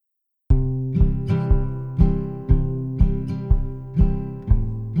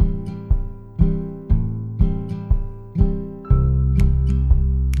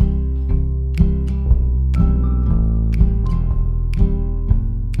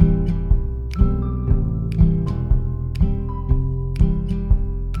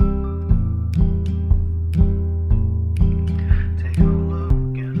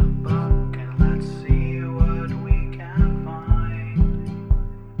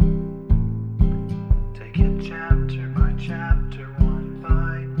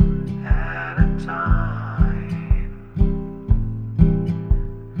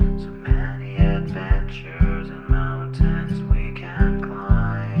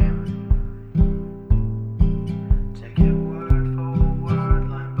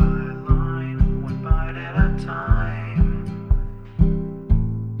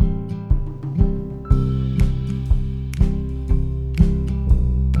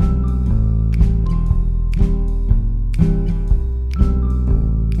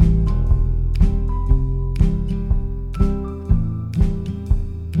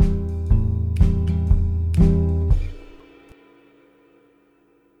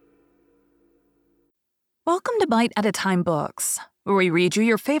Welcome to Bite at a Time Books, where we read you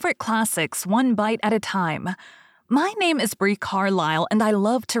your favorite classics one bite at a time. My name is Brie Carlisle, and I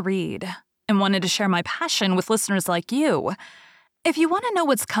love to read, and wanted to share my passion with listeners like you. If you want to know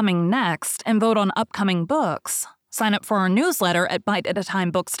what's coming next and vote on upcoming books, sign up for our newsletter at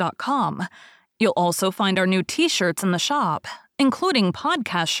biteatatimebooks.com. You'll also find our new t-shirts in the shop, including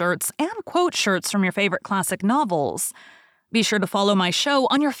podcast shirts and quote shirts from your favorite classic novels. Be sure to follow my show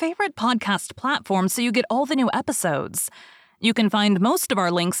on your favorite podcast platform so you get all the new episodes. You can find most of our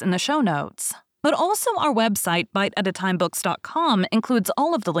links in the show notes, but also our website, biteatatimebooks.com, includes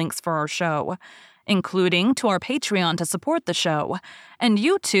all of the links for our show, including to our Patreon to support the show, and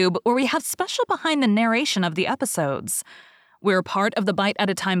YouTube, where we have special behind the narration of the episodes. We're part of the Bite at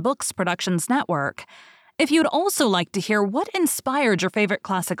a Time Books Productions Network. If you'd also like to hear what inspired your favorite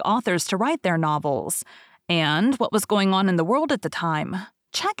classic authors to write their novels, and what was going on in the world at the time,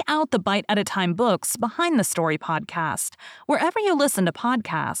 check out the Bite at a Time Books Behind the Story podcast, wherever you listen to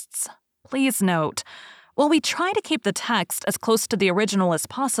podcasts. Please note, while we try to keep the text as close to the original as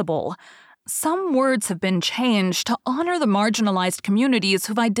possible, some words have been changed to honor the marginalized communities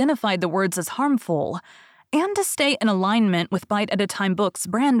who've identified the words as harmful, and to stay in alignment with Bite at a Time Books'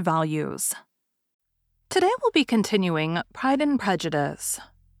 brand values. Today we'll be continuing Pride and Prejudice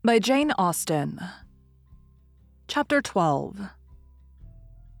by Jane Austen. Chapter 12.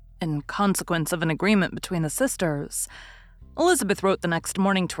 In consequence of an agreement between the sisters, Elizabeth wrote the next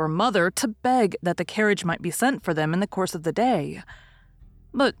morning to her mother to beg that the carriage might be sent for them in the course of the day.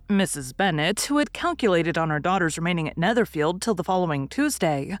 But Mrs. Bennet, who had calculated on her daughters remaining at Netherfield till the following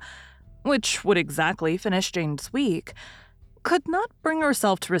Tuesday, which would exactly finish Jane's week, could not bring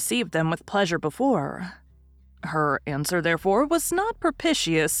herself to receive them with pleasure before. Her answer, therefore, was not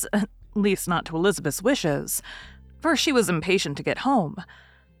propitious, at least not to Elizabeth's wishes, for she was impatient to get home.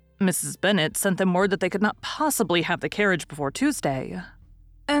 Mrs. Bennet sent them word that they could not possibly have the carriage before Tuesday.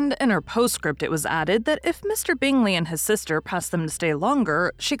 And in her postscript it was added that if Mr. Bingley and his sister pressed them to stay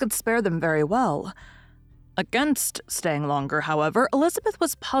longer, she could spare them very well. Against staying longer, however, Elizabeth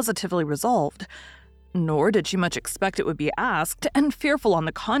was positively resolved, nor did she much expect it would be asked, and fearful on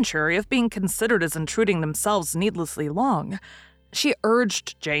the contrary of being considered as intruding themselves needlessly long, she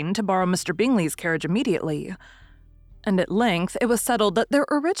urged Jane to borrow Mr. Bingley's carriage immediately. And at length it was settled that their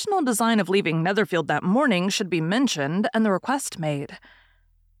original design of leaving Netherfield that morning should be mentioned and the request made.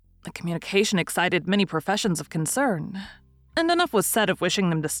 The communication excited many professions of concern, and enough was said of wishing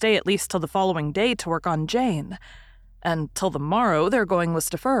them to stay at least till the following day to work on Jane, and till the morrow their going was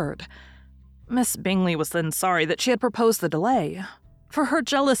deferred. Miss Bingley was then sorry that she had proposed the delay, for her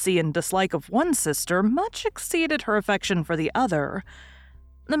jealousy and dislike of one sister much exceeded her affection for the other.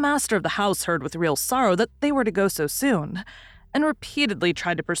 The master of the house heard with real sorrow that they were to go so soon, and repeatedly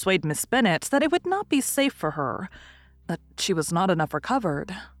tried to persuade Miss Bennet that it would not be safe for her, that she was not enough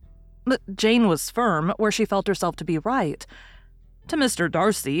recovered. But Jane was firm where she felt herself to be right. To Mr.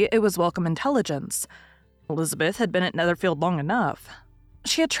 Darcy it was welcome intelligence. Elizabeth had been at Netherfield long enough.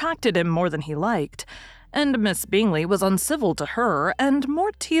 She attracted him more than he liked, and Miss Bingley was uncivil to her and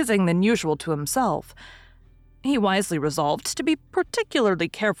more teasing than usual to himself. He wisely resolved to be particularly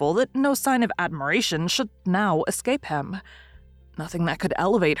careful that no sign of admiration should now escape him. Nothing that could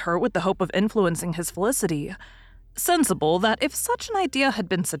elevate her with the hope of influencing his felicity. Sensible that if such an idea had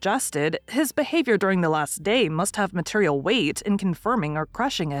been suggested, his behavior during the last day must have material weight in confirming or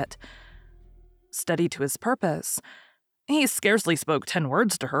crushing it. Steady to his purpose, he scarcely spoke 10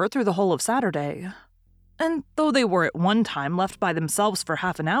 words to her through the whole of Saturday. And though they were at one time left by themselves for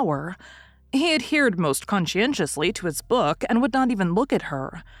half an hour, he adhered most conscientiously to his book and would not even look at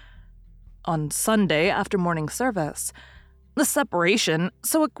her. On Sunday, after morning service, the separation,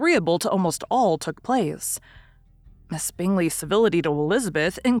 so agreeable to almost all, took place. Miss Bingley's civility to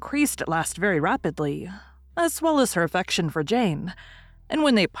Elizabeth increased at last very rapidly, as well as her affection for Jane, and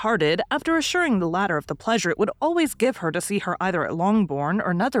when they parted, after assuring the latter of the pleasure it would always give her to see her either at Longbourn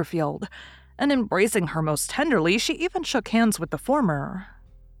or Netherfield, and embracing her most tenderly, she even shook hands with the former.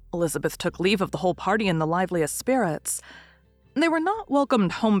 Elizabeth took leave of the whole party in the liveliest spirits. They were not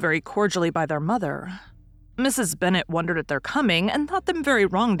welcomed home very cordially by their mother. Mrs. Bennet wondered at their coming and thought them very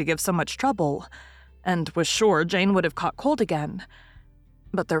wrong to give so much trouble, and was sure Jane would have caught cold again.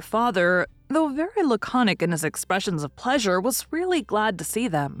 But their father, though very laconic in his expressions of pleasure, was really glad to see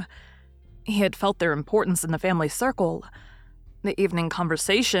them. He had felt their importance in the family circle. The evening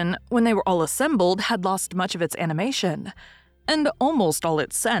conversation, when they were all assembled, had lost much of its animation, and almost all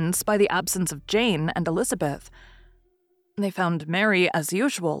its sense by the absence of Jane and Elizabeth. They found Mary, as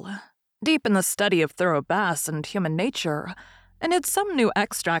usual, deep in the study of thorough Bass and human nature, and had some new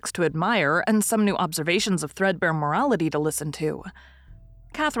extracts to admire and some new observations of threadbare morality to listen to.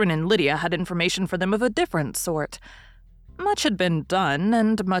 Catherine and Lydia had information for them of a different sort. Much had been done,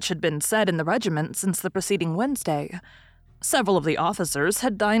 and much had been said in the regiment since the preceding Wednesday. Several of the officers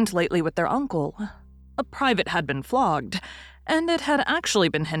had dined lately with their uncle. A private had been flogged, and it had actually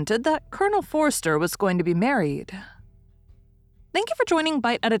been hinted that Colonel Forster was going to be married. Thank you for joining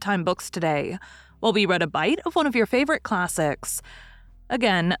Bite at a Time Books today, while we read a bite of one of your favorite classics.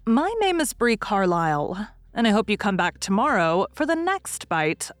 Again, my name is Brie Carlisle, and I hope you come back tomorrow for the next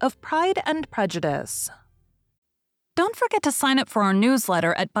bite of Pride and Prejudice. Don't forget to sign up for our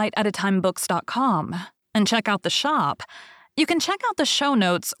newsletter at biteatatimebooks.com and check out the shop. You can check out the show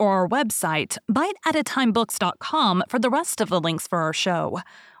notes or our website, biteatatimebooks.com, for the rest of the links for our show.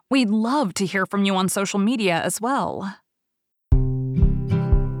 We'd love to hear from you on social media as well.